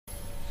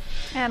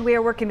And we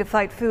are working to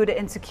fight food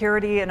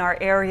insecurity in our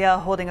area,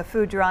 holding a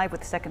food drive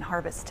with Second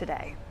Harvest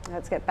today.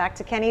 Let's get back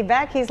to Kenny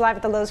Beck. He's live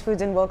at the Lowe's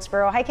Foods in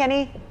Wilkesboro. Hi,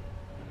 Kenny.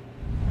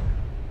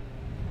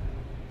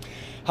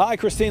 Hi,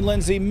 Christine,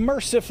 Lindsay.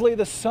 Mercifully,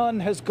 the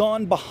sun has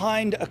gone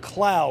behind a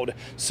cloud.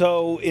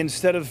 So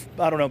instead of,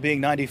 I don't know,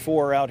 being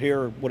 94 out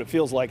here, what it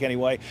feels like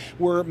anyway,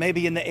 we're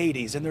maybe in the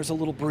 80s and there's a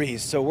little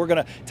breeze. So we're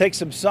going to take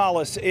some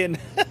solace in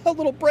a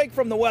little break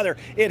from the weather.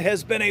 It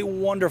has been a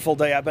wonderful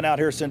day. I've been out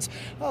here since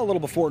a little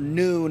before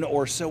noon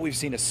or so. We've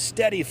seen a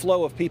steady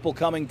flow of people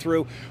coming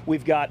through.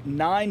 We've got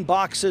 9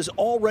 boxes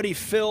already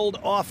filled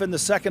off in the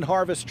Second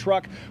Harvest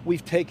truck.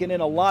 We've taken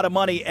in a lot of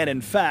money. And in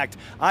fact,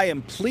 I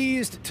am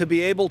pleased to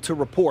be able to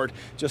report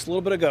just a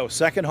little bit ago,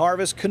 Second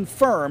Harvest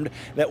confirmed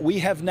that we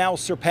have now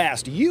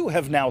surpassed, you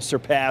have now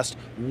surpassed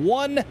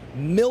 1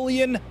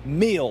 million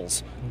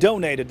meals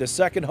donated to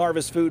Second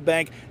Harvest Food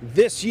Bank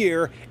this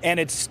year, and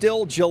it's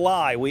still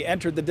July. We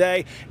entered the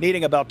day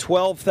needing about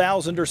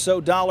 $12,000 or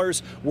so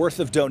worth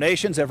of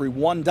donations. Every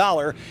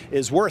 $1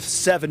 is worth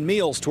 7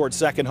 meals towards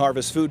Second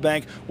Harvest Food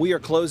Bank. We are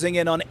closing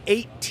in on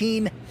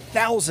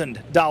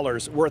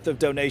 $18,000 worth of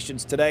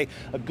donations today.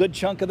 A good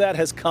chunk of that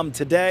has come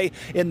today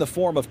in the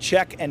form of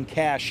check and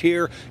cash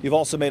here. You've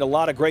also made a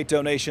lot of great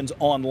donations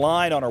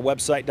online on our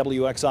website,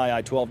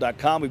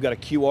 WXII12.com. We've got a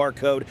QR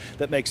code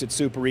that makes it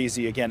super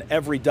easy. Again,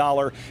 every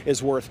dollar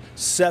is worth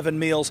 7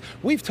 meals.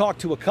 We've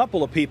talked to a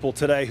couple of people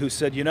today who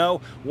said, you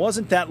know,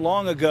 wasn't that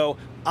long ago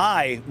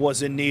I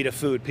was in need of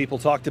food. People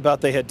talked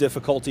about they had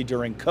difficulty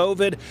during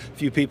COVID. A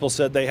few people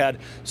said they had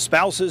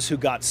spouses who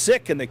got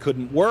sick and they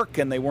couldn't work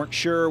and they weren't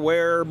sure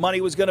where money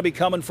was going to be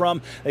coming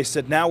from. They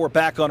said, now we're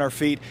back on our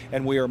feet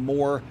and we are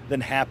more than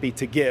happy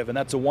to give. And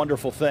that's a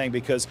wonderful thing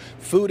because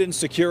food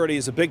insecurity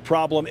is a big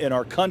problem in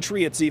our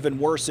country. It's even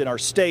worse in our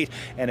state,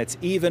 and it's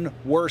even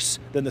worse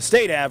than the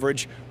state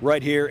average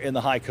right here in the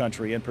high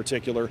country, in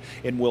particular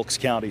in Wilkes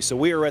County. So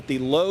we are at the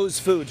Lowe's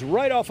Foods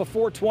right off of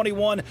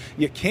 421.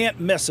 You can't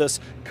miss us.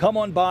 Come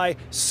on by,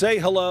 say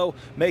hello,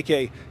 make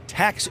a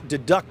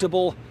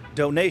tax-deductible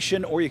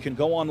donation, or you can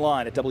go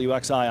online at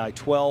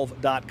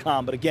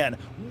WXII12.com. But again,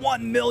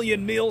 1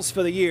 million meals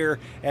for the year,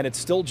 and it's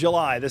still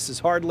July. This is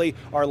hardly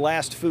our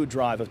last food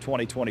drive of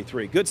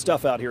 2023. Good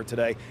stuff out here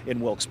today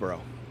in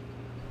Wilkesboro.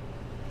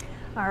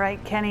 All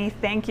right, Kenny,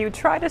 thank you.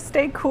 Try to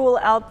stay cool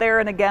out there.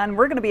 And again,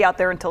 we're going to be out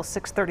there until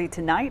 6:30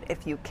 tonight.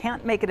 If you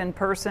can't make it in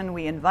person,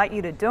 we invite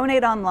you to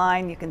donate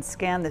online. You can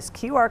scan this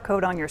QR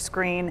code on your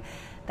screen.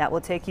 That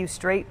will take you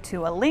straight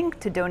to a link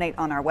to donate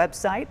on our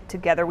website.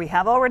 Together, we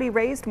have already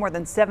raised more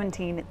than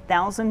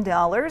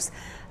 $17,000.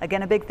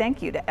 Again, a big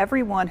thank you to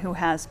everyone who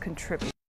has contributed.